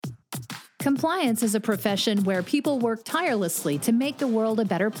Compliance is a profession where people work tirelessly to make the world a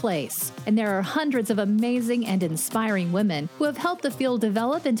better place. And there are hundreds of amazing and inspiring women who have helped the field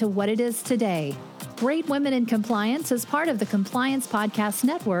develop into what it is today. Great Women in Compliance is part of the Compliance Podcast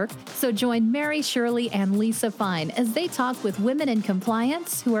Network, so join Mary Shirley and Lisa Fine as they talk with women in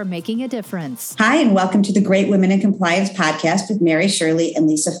compliance who are making a difference. Hi, and welcome to the Great Women in Compliance podcast with Mary Shirley and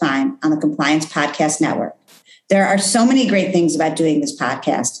Lisa Fine on the Compliance Podcast Network. There are so many great things about doing this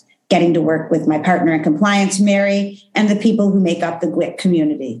podcast, getting to work with my partner in compliance, Mary, and the people who make up the GWIC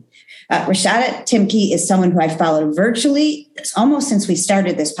community. Rashada Timke is someone who I've followed virtually almost since we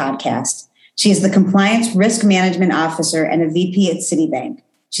started this podcast. She is the Compliance Risk Management Officer and a VP at Citibank.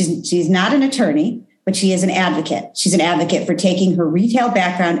 She's not an attorney, but she is an advocate. She's an advocate for taking her retail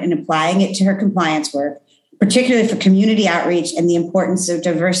background and applying it to her compliance work, particularly for community outreach and the importance of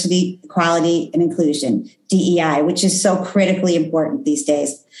diversity, equality, and inclusion, DEI, which is so critically important these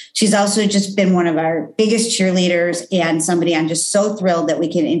days. She's also just been one of our biggest cheerleaders and somebody I'm just so thrilled that we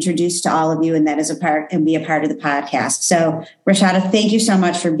can introduce to all of you and that is be a part of the podcast. So Rashada, thank you so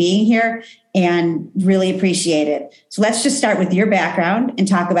much for being here and really appreciate it. So let's just start with your background and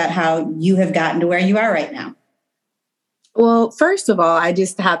talk about how you have gotten to where you are right now. Well, first of all, I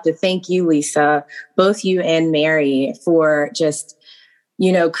just have to thank you, Lisa, both you and Mary, for just,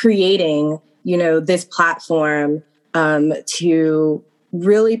 creating, this platform to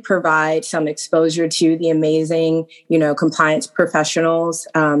really provide some exposure to the amazing, compliance professionals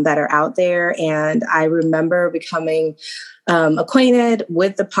that are out there. And I remember becoming acquainted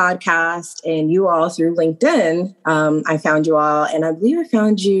with the podcast and you all through LinkedIn. I found you all, and I believe I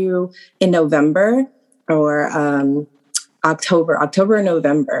found you in November or October or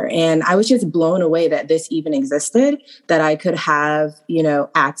November. And I was just blown away that this even existed, that I could have,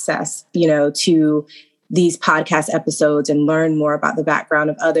 access, to these podcast episodes and learn more about the background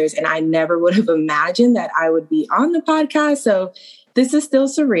of others. And I never would have imagined that I would be on the podcast. So this is still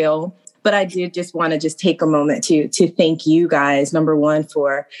surreal, but I did just want to take a moment to thank you guys, number one,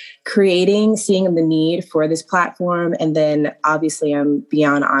 for seeing the need for this platform. And then obviously I'm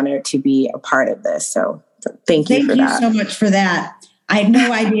beyond honored to be a part of this. So thank you for that. Thank you so much for that. I had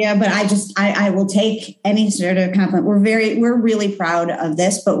no idea, but I will take any sort of compliment. We're really proud of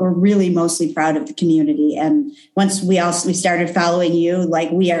this, but we're really mostly proud of the community. And once we started following you,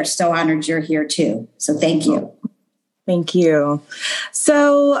 we are so honored you're here too. So thank you. Thank you.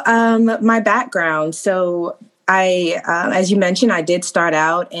 So my background. So I, as you mentioned, I did start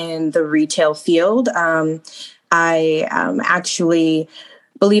out in the retail field. I actually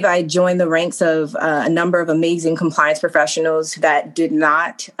believe I joined the ranks of a number of amazing compliance professionals that did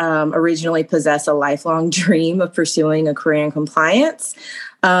not originally possess a lifelong dream of pursuing a career in compliance.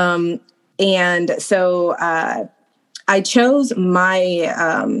 And so I chose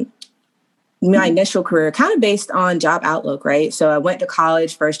my initial career kind of based on job outlook, right? So I went to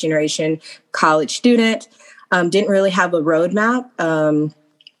college, first generation college student, didn't really have a roadmap.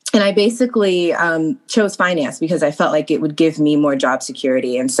 And I basically chose finance because I felt like it would give me more job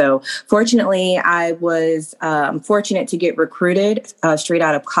security. And so fortunately, I was fortunate to get recruited straight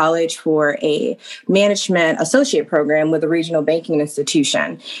out of college for a management associate program with a regional banking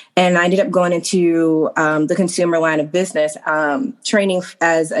institution. And I ended up going into the consumer line of business, training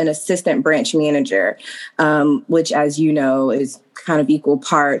as an assistant branch manager, which, as you know, is kind of equal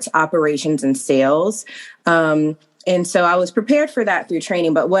parts operations and sales. And so I was prepared for that through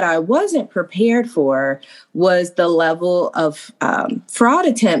training. But what I wasn't prepared for was the level of fraud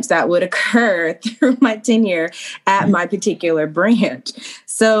attempts that would occur through my tenure at my particular branch.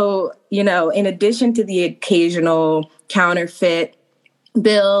 So, in addition to the occasional counterfeit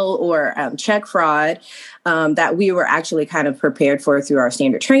bill or check fraud that we were actually kind of prepared for through our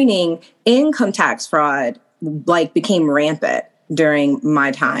standard training, income tax fraud became rampant during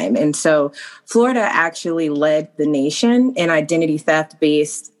my time. And so Florida actually led the nation in identity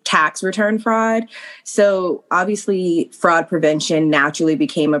theft-based tax return fraud. So obviously fraud prevention naturally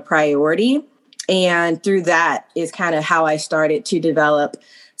became a priority. And through that is kind of how I started to develop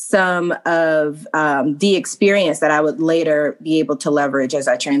some of the experience that I would later be able to leverage as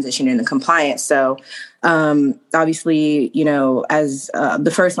I transitioned into compliance. So obviously, as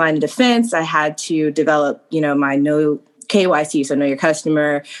the first line of defense, I had to develop, my KYC, so know your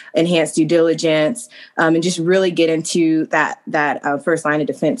customer, enhanced due diligence, and just really get into that first line of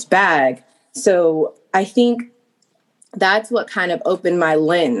defense bag. So I think that's what kind of opened my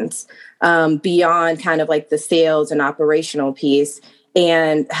lens beyond kind of the sales and operational piece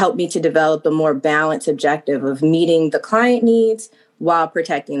and helped me to develop a more balanced objective of meeting the client needs while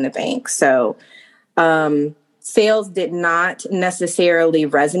protecting the bank. So Sales did not necessarily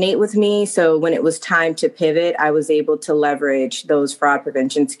resonate with me. So when it was time to pivot, I was able to leverage those fraud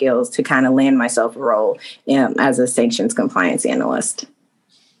prevention skills to kind of land myself a role as a sanctions compliance analyst.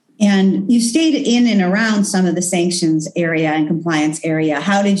 And you stayed in and around some of the sanctions area and compliance area.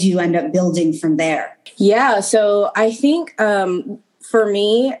 How did you end up building from there? Yeah, so I think for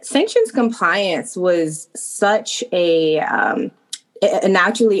me, sanctions compliance was such a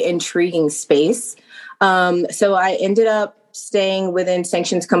naturally intriguing space. So I ended up staying within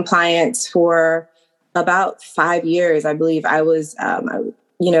sanctions compliance for about 5 years. I believe I was,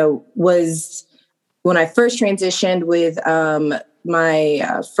 when I first transitioned with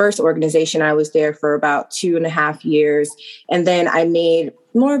my first organization, I was there for about 2.5 years. And then I made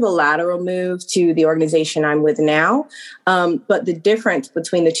more of a lateral move to the organization I'm with now. But the difference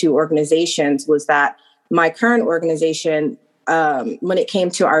between the two organizations was that my current organization, when it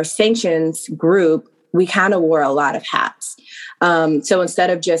came to our sanctions group, we kind of wore a lot of hats. So instead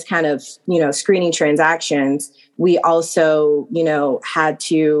of just kind of, screening transactions, we also, had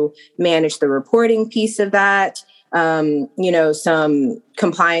to manage the reporting piece of that, some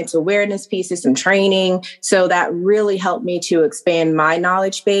compliance awareness pieces, some training. So that really helped me to expand my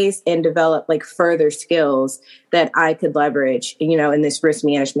knowledge base and develop further skills that I could leverage, in this risk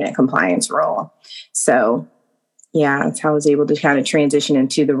management and compliance role. So yeah, that's how I was able to kind of transition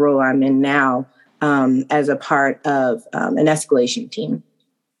into the role I'm in now. As a part of an escalation team.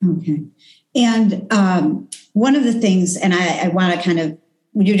 Okay. And one of the things, and I want to kind of,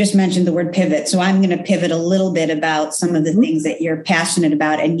 you just mentioned the word pivot. So I'm going to pivot a little bit about some of the things that you're passionate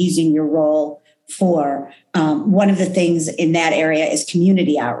about and using your role for. One of the things in that area is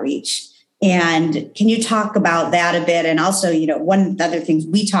community outreach. And can you talk about that a bit? And also, one of the other things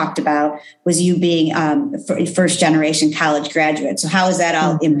we talked about was you being first generation college graduate. So how has that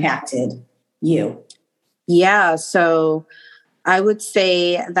all impacted you? Yeah, so I would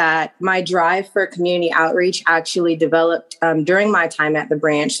say that my drive for community outreach actually developed during my time at the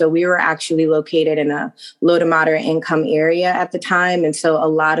branch. So we were actually located in a low to moderate income area at the time. And so a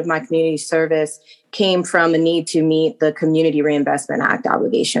lot of my community service came from a need to meet the Community Reinvestment Act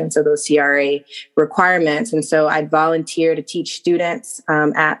obligations, so those CRA requirements. And so I'd volunteer to teach students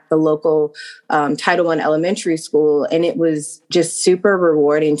at the local Title I elementary school. And it was just super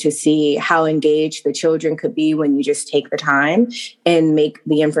rewarding to see how engaged the children could be when you just take the time and make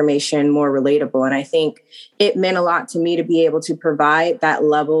the information more relatable. And I think it meant a lot to me to be able to provide that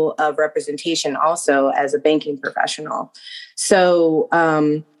level of representation also as a banking professional. So,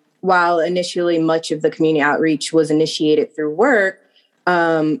 while initially much of the community outreach was initiated through work,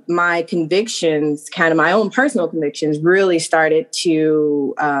 my convictions, kind of my own personal convictions, really started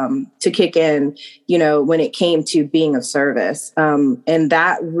to kick in, when it came to being of service. And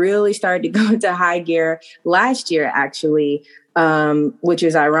that really started to go into high gear last year, actually, which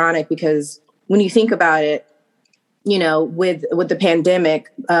is ironic because when you think about it, with the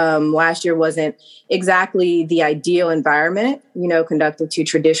pandemic, last year wasn't exactly the ideal environment, conducted to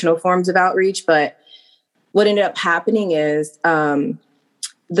traditional forms of outreach. But what ended up happening is the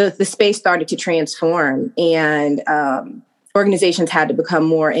space started to transform and organizations had to become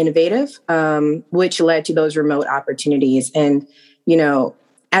more innovative, which led to those remote opportunities. And,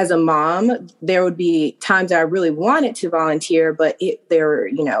 as a mom, there would be times I really wanted to volunteer, but there were,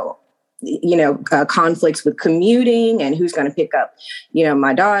 conflicts with commuting and who's going to pick up,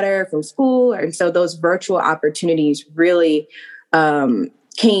 my daughter from school. And so those virtual opportunities really came,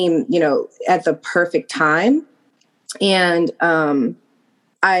 at the perfect time. And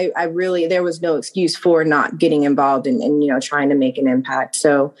I really, there was no excuse for not getting involved and trying to make an impact.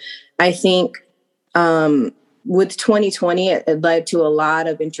 So I think with 2020, it led to a lot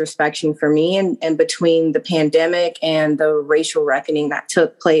of introspection for me. And between the pandemic and the racial reckoning that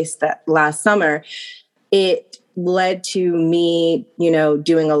took place that last summer, it led to me,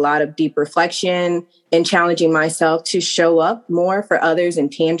 doing a lot of deep reflection and challenging myself to show up more for others in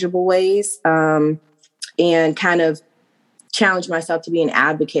tangible ways, and kind of challenge myself to be an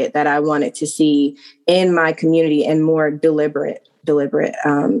advocate that I wanted to see in my community in more deliberate,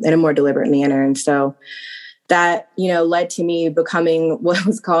 in a more deliberate manner. And so that, led to me becoming what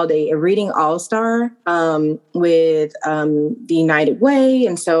was called a reading all-star with the United Way.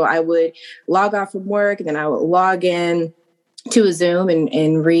 And so I would log off from work and then I would log in to a Zoom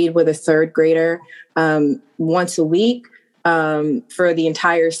and read with a third grader once a week for the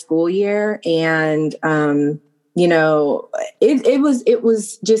entire school year. And, it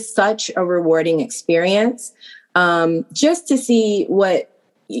was just such a rewarding experience just to see what,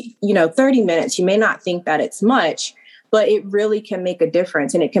 30 minutes, you may not think that it's much, but it really can make a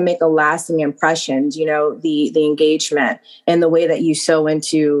difference, and it can make a lasting impression, the engagement and the way that you sow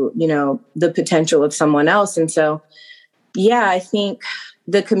into, the potential of someone else. And so, yeah, I think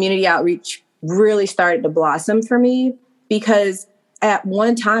the community outreach really started to blossom for me, because at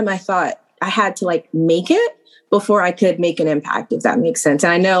one time I thought I had to make it before I could make an impact, if that makes sense.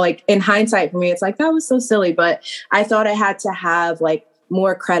 And I know in hindsight for me, it's that was so silly, but I thought I had to have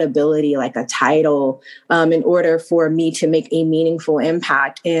more credibility, like a title, in order for me to make a meaningful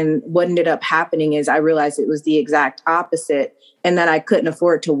impact. And what ended up happening is I realized it was the exact opposite, and that I couldn't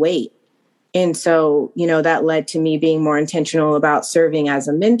afford to wait. And so, that led to me being more intentional about serving as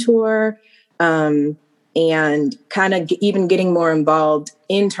a mentor, and kind of even getting more involved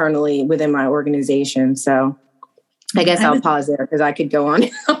internally within my organization. So I guess I'll pause there because I could go on.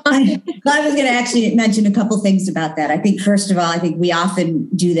 I was going to actually mention a couple things about that. I think, first of all, we often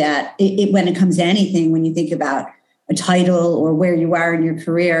do that when it comes to anything, when you think about a title or where you are in your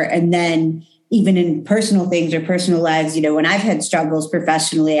career. And then even in personal things or personal lives, when I've had struggles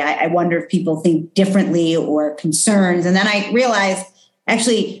professionally, I wonder if people think differently or concerns. And then I realized,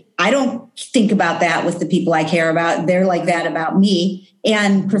 actually, I don't think about that with the people I care about. They're like that about me.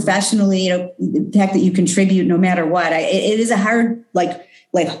 And professionally, the fact that you contribute no matter what, it is a hard,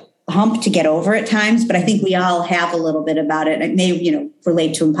 hump to get over at times, but I think we all have a little bit about it. It may,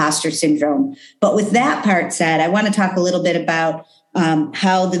 relate to imposter syndrome. But with that part said, I want to talk a little bit about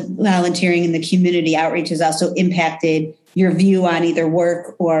how the volunteering and the community outreach has also impacted your view on either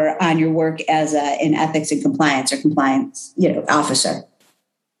work or on your work as an ethics and compliance or compliance, officer.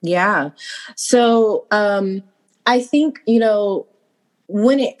 Yeah. So I think,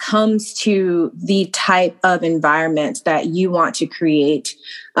 when it comes to the type of environment that you want to create,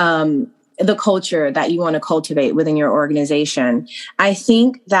 the culture that you want to cultivate within your organization, I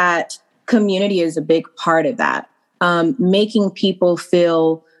think that community is a big part of that. Making people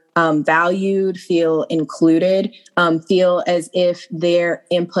feel valued, feel included, feel as if their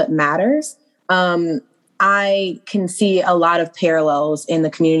input matters. I can see a lot of parallels in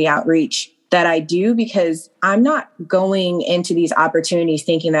the community outreach that I do, because I'm not going into these opportunities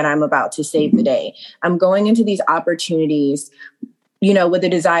thinking that I'm about to save the day. I'm going into these opportunities, with a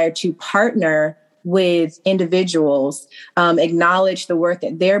desire to partner with individuals, acknowledge the work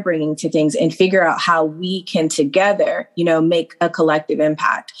that they're bringing to things, and figure out how we can together, make a collective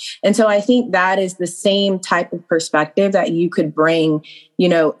impact. And so I think that is the same type of perspective that you could bring,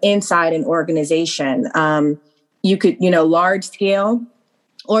 inside an organization. You could, large scale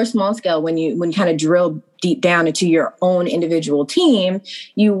or small scale, when you kind of drill deep down into your own individual team,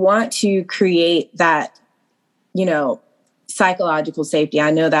 you want to create that, psychological safety.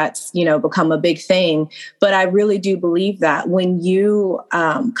 I know that's, become a big thing, but I really do believe that when you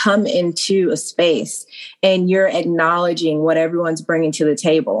come into a space and you're acknowledging what everyone's bringing to the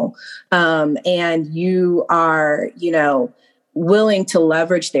table, and you are, willing to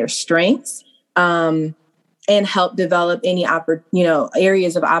leverage their strengths, and help develop any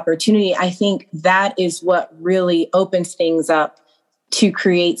areas of opportunity, I think that is what really opens things up to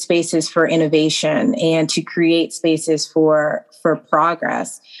create spaces for innovation and to create spaces for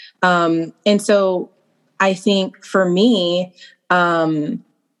progress. And so I think for me,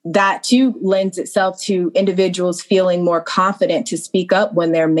 that too lends itself to individuals feeling more confident to speak up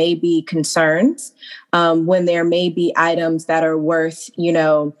when there may be concerns, when there may be items that are worth,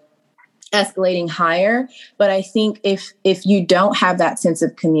 escalating higher. But I think if you don't have that sense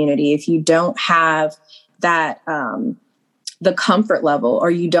of community, if you don't have that, the comfort level,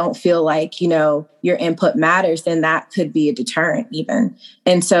 or you don't feel like, your input matters, then that could be a deterrent even.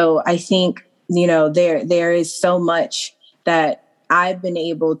 And so I think, there is so much that I've been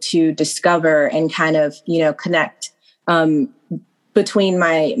able to discover and kind of, connect, between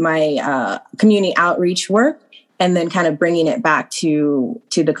my community outreach work, and then kind of bringing it back to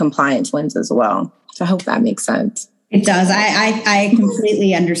the compliance lens as well. So I hope that makes sense. It does. I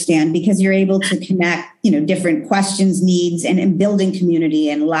completely understand, because you're able to connect, different questions, needs, and building community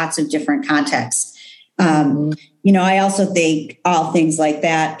in lots of different contexts. I also think all things like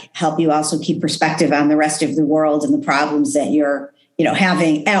that help you also keep perspective on the rest of the world and the problems that you're,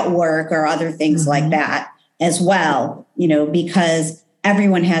 having at work or other things like that as well, because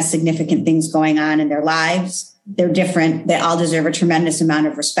everyone has significant things going on in their lives. They're different. They all deserve a tremendous amount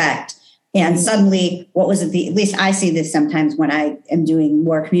of respect. And suddenly, at least I see this sometimes when I am doing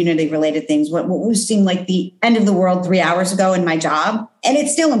more community related things, what seemed like the end of the world 3 hours ago in my job, and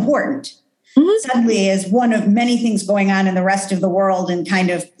it's still important. Suddenly is one of many things going on in the rest of the world, and kind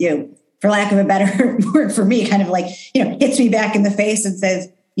of, for lack of a better word for me, kind of hits me back in the face and says,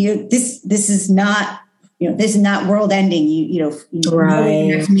 this is not this is not world ending. You know where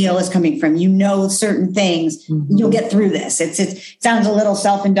your next meal is coming from. Certain things. Mm-hmm. You'll get through this. It sounds a little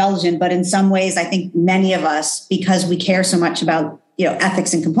self-indulgent, but in some ways, I think many of us, because we care so much about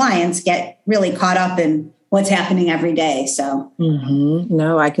ethics and compliance, get really caught up in what's happening every day. So,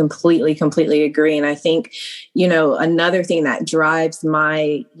 No, I completely agree. And I think, another thing that drives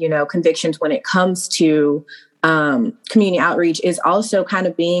my, convictions when it comes to community outreach is also kind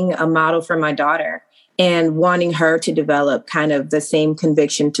of being a model for my daughter and wanting her to develop kind of the same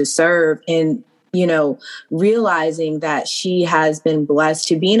conviction to serve, and, realizing that she has been blessed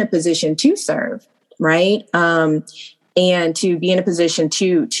to be in a position to serve, right? And to be in a position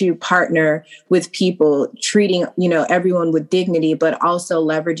to partner with people, treating, everyone with dignity, but also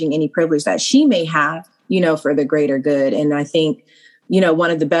leveraging any privilege that she may have, for the greater good. And I think,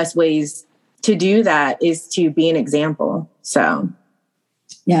 one of the best ways to do that is to be an example. So.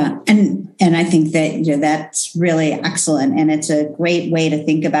 Yeah. And I think that, that's really excellent. And it's a great way to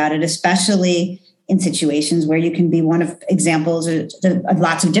think about it, especially in situations where you can be one of examples or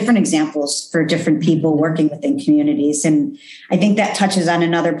lots of different examples for different people working within communities. And I think that touches on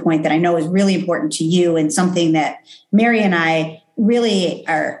another point that I know is really important to you, and something that Mary and I really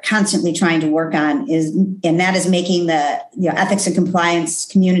are constantly trying to work on and that is making the ethics and compliance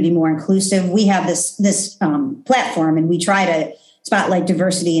community more inclusive. We have this platform, and we try to spotlight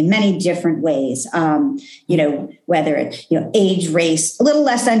diversity in many different ways. Whether it's age, race, a little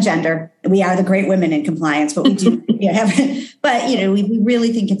less on gender. We are the great women in compliance, but we do we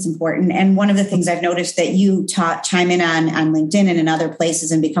really think it's important. And one of the things I've noticed that you chime in on LinkedIn and in other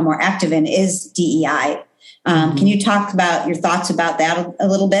places and become more active in is DEI. Can you talk about your thoughts about that a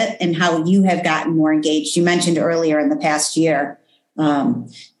little bit and how you have gotten more engaged? You mentioned earlier in the past year.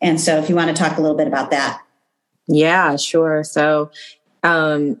 And so if you want to talk a little bit about that. Yeah, sure. So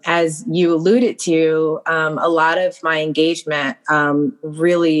as you alluded to, a lot of my engagement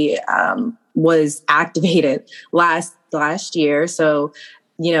really was activated last year. So,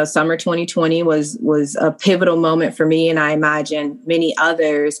 summer 2020 was a pivotal moment for me, and I imagine many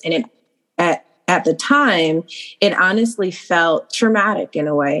others. And at the time, it honestly felt traumatic in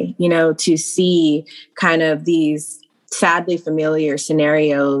a way, to see kind of these sadly familiar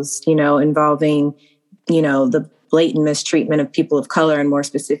scenarios, involving the blatant mistreatment of people of color, and more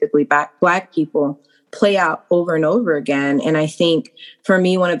specifically Black people, play out over and over again. And I think for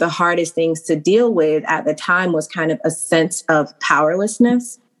me, one of the hardest things to deal with at the time was kind of a sense of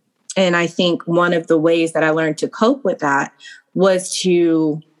powerlessness. And I think one of the ways that I learned to cope with that was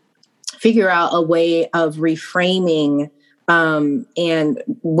to figure out a way of reframing and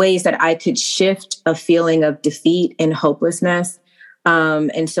ways that I could shift a feeling of defeat and hopelessness.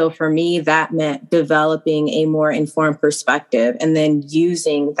 And so for me, that meant developing a more informed perspective and then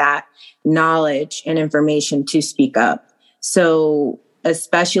using that knowledge and information to speak up. So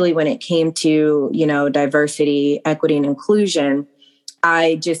especially when it came to, diversity, equity, and inclusion,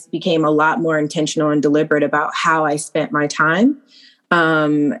 I just became a lot more intentional and deliberate about how I spent my time.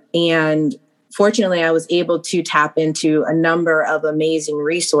 And fortunately, I was able to tap into a number of amazing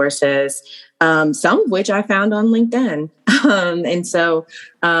resources, some of which I found on LinkedIn. And so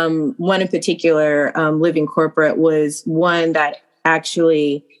one in particular, Living Corporate, was one that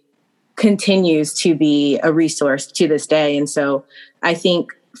actually continues to be a resource to this day. And so I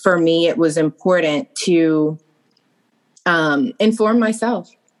think for me, it was important to inform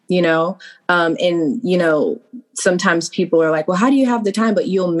myself. Sometimes people are like, well, how do you have the time? But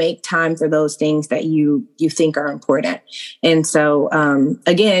you'll make time for those things that you think are important. And so,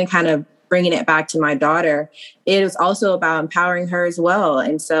 again, kind of bringing it back to my daughter, it was also about empowering her as well.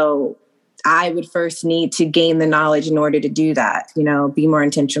 And so I would first need to gain the knowledge in order to do that, be more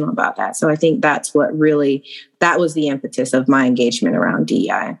intentional about that. So I think that was the impetus of my engagement around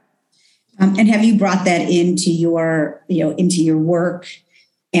DEI. And have you brought that into your work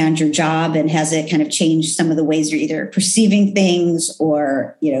and your job? And has it kind of changed some of the ways you're either perceiving things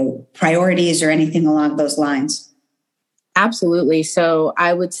or, priorities or anything along those lines? Absolutely. So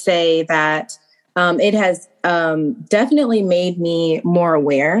I would say that it has definitely made me more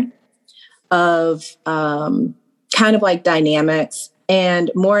aware of kind of like dynamics and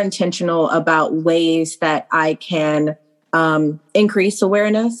more intentional about ways that I can increase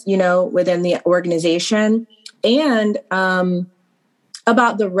awareness, within the organization, and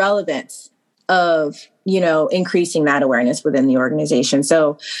about the relevance of, increasing that awareness within the organization.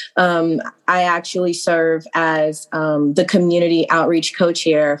 So I actually serve as the community outreach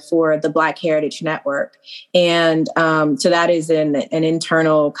co-chair for the Black Heritage Network. And so that is an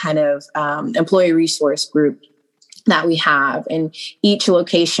internal kind of employee resource group that we have. And each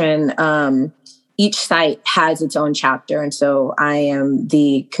location, each site has its own chapter. And so I am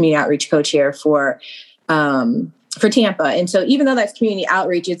the community outreach co-chair for Tampa. And so even though that's community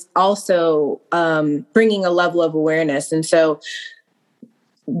outreach, it's also bringing a level of awareness. And so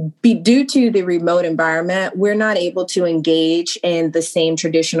due to the remote environment, we're not able to engage in the same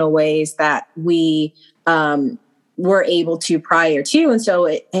traditional ways that we were able to prior to. And so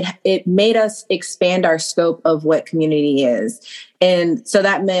it made us expand our scope of what community is. And so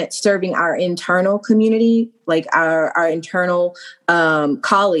that meant serving our internal community, like our internal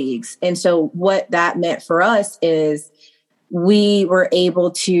colleagues. And so what that meant for us is we were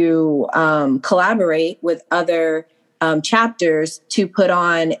able to collaborate with other chapters to put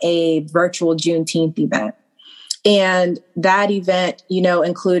on a virtual Juneteenth event. And that event,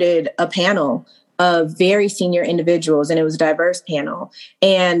 included a panel of very senior individuals, and it was a diverse panel.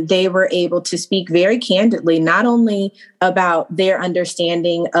 And they were able to speak very candidly, not only about their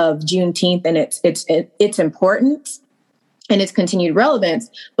understanding of Juneteenth and its importance and its continued relevance,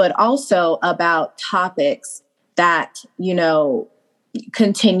 but also about topics that,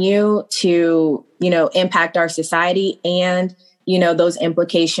 continue to, impact our society and, those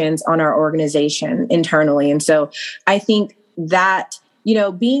implications on our organization internally. And so I think that,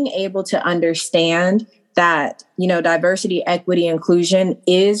 being able to understand that, diversity, equity, inclusion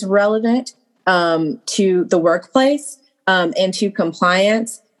is relevant to the workplace and to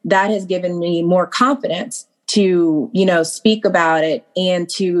compliance, that has given me more confidence to, speak about it and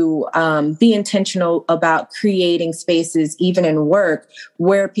to be intentional about creating spaces, even in work,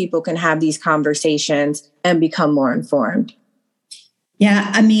 where people can have these conversations and become more informed.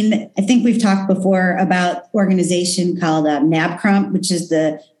 Yeah, I mean, I think we've talked before about organization called NABCRUMP, which is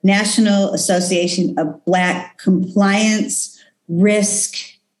the National Association of Black Compliance Risk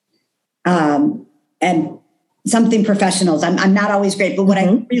and something professionals. I'm not always great, but what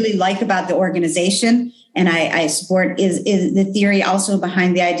I really like about the organization and I support is the theory also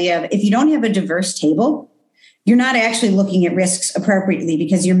behind the idea of if you don't have a diverse table, you're not actually looking at risks appropriately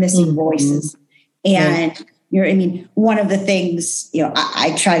because you're missing voices. And one of the things,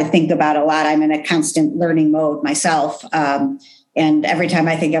 I try to think about a lot. I'm in a constant learning mode myself. And every time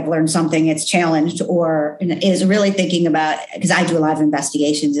I think I've learned something, it's challenged or is really thinking about, because I do a lot of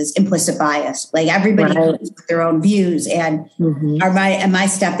investigations, is implicit bias. Like everybody has their own views. And am I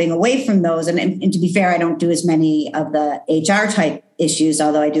stepping away from those? And to be fair, I don't do as many of the HR type issues,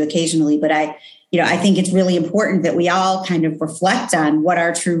 although I do occasionally. But I think it's really important that we all kind of reflect on what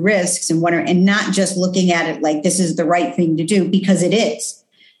are true risks and and not just looking at it like this is the right thing to do, because it is.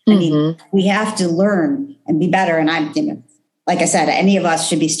 I mean, we have to learn and be better. And like I said, any of us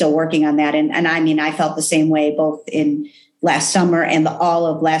should be still working on that. And I mean, I felt the same way both in last summer and all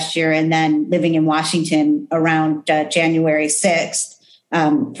of last year, and then living in Washington around January 6th.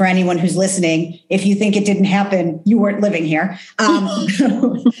 For anyone who's listening, if you think it didn't happen, you weren't living here.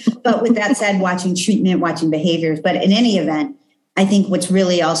 But with that said, watching treatment, watching behaviors. But in any event, I think what's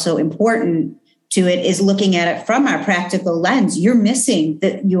really also important to it is looking at it from our practical lens. You're missing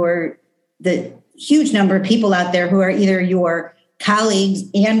the huge number of people out there who are either your colleagues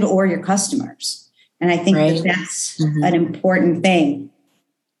and or your customers. And I think that's an important thing.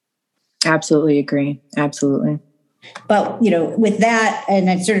 Absolutely agree. Absolutely. But, with that, and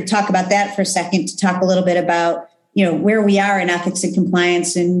I'd sort of talk about that for a second to talk a little bit about, where we are in ethics and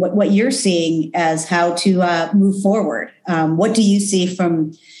compliance and what you're seeing as how to move forward. What do you see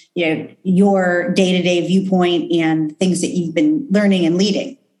from, your day-to-day viewpoint and things that you've been learning and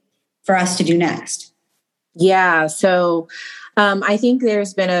leading for us to do next? Yeah. So I think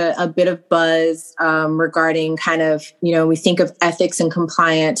there's been a bit of buzz regarding kind of, we think of ethics and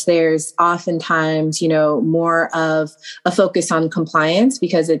compliance. There's oftentimes, more of a focus on compliance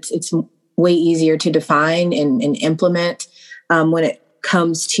because it's way easier to define and implement when it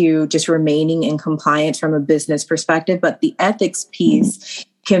comes to just remaining in compliance from a business perspective. But the ethics piece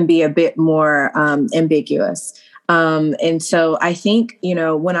can be a bit more ambiguous. And so I think,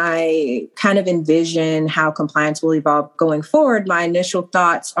 when I kind of envision how compliance will evolve going forward, my initial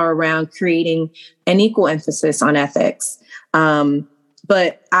thoughts are around creating an equal emphasis on ethics.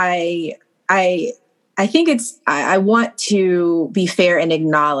 But I think I want to be fair and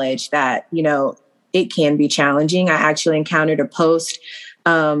acknowledge that, it can be challenging. I actually encountered a post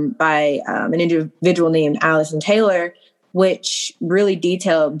by an individual named Allison Taylor, which really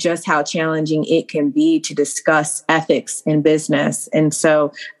detailed just how challenging it can be to discuss ethics in business. And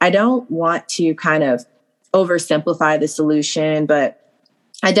so I don't want to kind of oversimplify the solution, but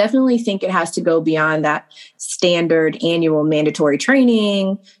I definitely think it has to go beyond that standard annual mandatory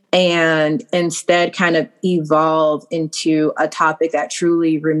training and instead kind of evolve into a topic that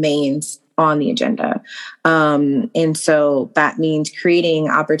truly remains on the agenda. And so that means creating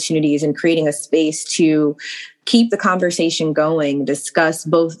opportunities and creating a space to keep the conversation going, discussing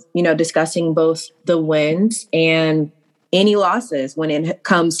both the wins and any losses when it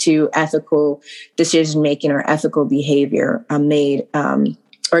comes to ethical decision-making or ethical behavior made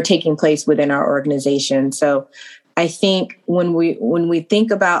or taking place within our organization. So I think when we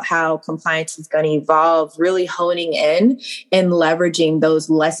think about how compliance is going to evolve, really honing in and leveraging those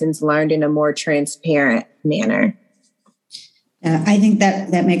lessons learned in a more transparent manner. I think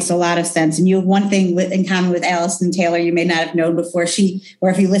that makes a lot of sense. And you have one thing in common with Allison Taylor you may not have known before, or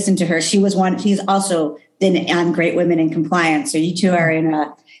if you listen to her, she's also been on Great Women in Compliance. So you two are in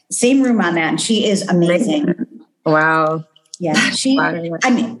a same room on that, and she is amazing. Wow. Yeah, I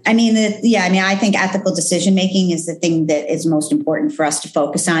think ethical decision making is the thing that is most important for us to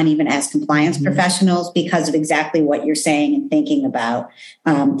focus on, even as compliance professionals, because of exactly what you're saying and thinking about.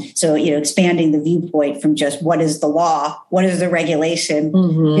 So, expanding the viewpoint from just what is the law, what is the regulation,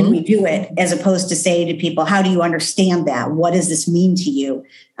 and we do it, as opposed to say to people, how do you understand that? What does this mean to you?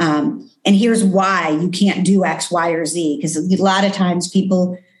 And here's why you can't do X, Y, or Z, because a lot of times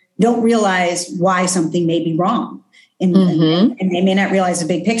people don't realize why something may be wrong. And they may not realize the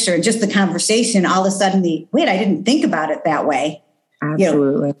big picture. And just the conversation, all of a sudden, I didn't think about it that way.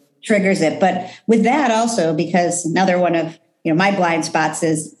 Absolutely. Triggers it. But with that also, because another one of my blind spots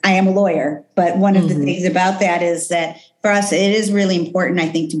is I am a lawyer. But one of the things about that is that for us, it is really important, I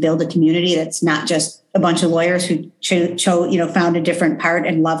think, to build a community that's not just a bunch of lawyers who found a different part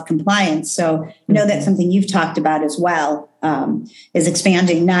and love compliance. So that's something you've talked about as well, is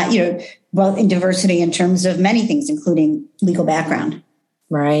expanding, not, well, in diversity in terms of many things, including legal background.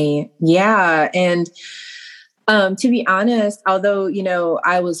 Right. Yeah. And to be honest, although,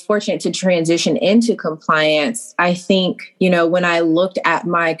 I was fortunate to transition into compliance, I think, when I looked at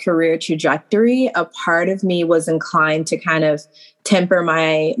my career trajectory, a part of me was inclined to kind of temper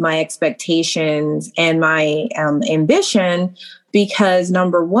my expectations and my ambition, because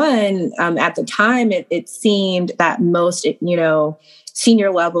number one, at the time, it seemed that most,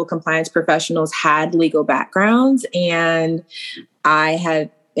 senior level compliance professionals had legal backgrounds, and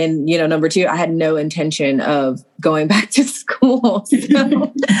number two, I had no intention of going back to school.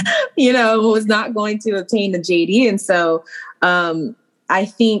 So, was not going to obtain the JD. And so, I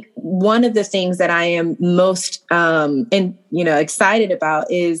think one of the things that I am most, excited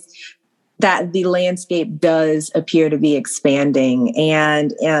about is that the landscape does appear to be expanding.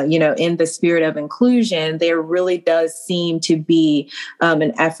 And, in the spirit of inclusion, there really does seem to be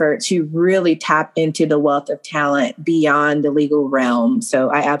an effort to really tap into the wealth of talent beyond the legal realm.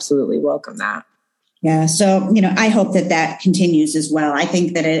 So I absolutely welcome that. Yeah. So, I hope that continues as well. I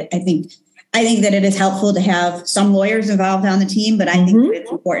think that it is helpful to have some lawyers involved on the team, but I think that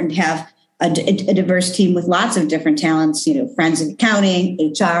it's important to have a diverse team with lots of different talents, forensic accounting,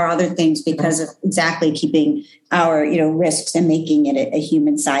 HR, other things, because of exactly keeping our, risks and making it a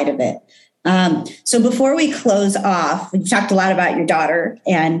human side of it. So before we close off, we've talked a lot about your daughter,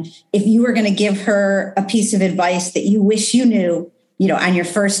 and if you were going to give her a piece of advice that you wish you knew, on your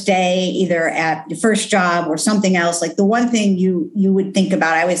first day, either at your first job or something else, like the one thing you would think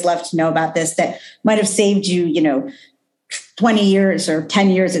about, I always love to know about this, that might have saved you, 20 years or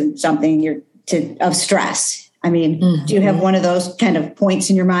 10 years of something of stress. I mean, do you have one of those kind of points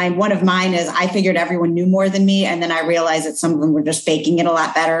in your mind? One of mine is I figured everyone knew more than me. And then I realized that some of them were just faking it a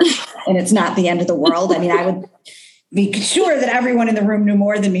lot better. And it's not the end of the world. I mean, I would be sure that everyone in the room knew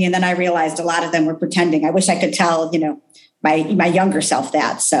more than me. And then I realized a lot of them were pretending. I wish I could tell, my younger self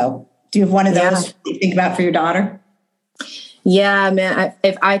that. So do you have one of those you think about for your daughter? Yeah, man,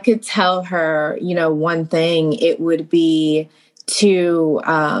 if I could tell her, one thing, it would be to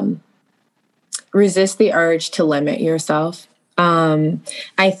resist the urge to limit yourself.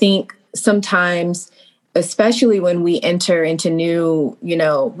 I think sometimes, especially when we enter into new,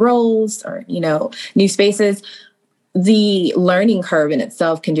 roles or, new spaces, the learning curve in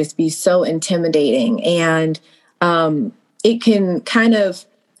itself can just be so intimidating. And it can kind of,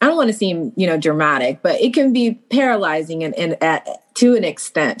 I don't want to seem, dramatic, but it can be paralyzing and to an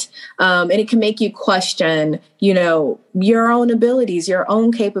extent. And it can make you question, your own abilities, your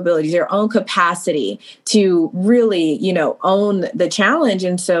own capabilities, your own capacity to really, own the challenge.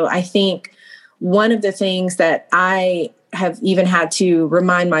 And so I think one of the things that I have even had to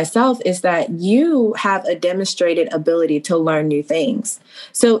remind myself is that you have a demonstrated ability to learn new things.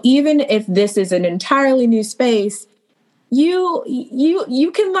 So even if this is an entirely new space,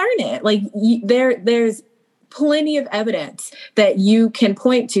 you can learn it. Like there's plenty of evidence that you can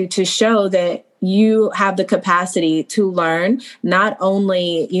point to show that you have the capacity to learn, not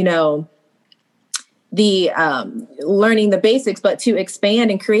only, learning the basics, but to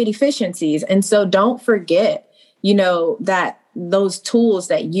expand and create efficiencies. And so don't forget, that those tools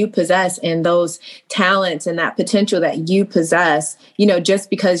that you possess and those talents and that potential that you possess, just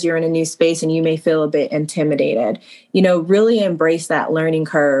because you're in a new space and you may feel a bit intimidated, really embrace that learning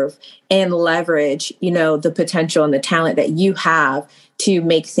curve and leverage, the potential and the talent that you have to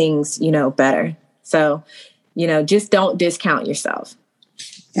make things, better. So, just don't discount yourself.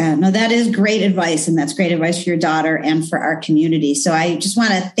 Yeah, no, that is great advice. And that's great advice for your daughter and for our community. So I just want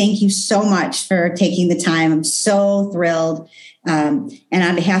to thank you so much for taking the time. I'm so thrilled. And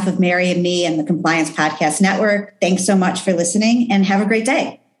on behalf of Mary and me and the Compliance Podcast Network, thanks so much for listening and have a great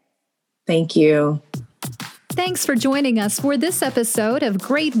day. Thank you. Thanks for joining us for this episode of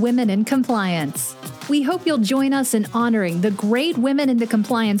Great Women in Compliance. We hope you'll join us in honoring the great women in the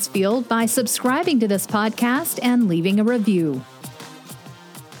compliance field by subscribing to this podcast and leaving a review.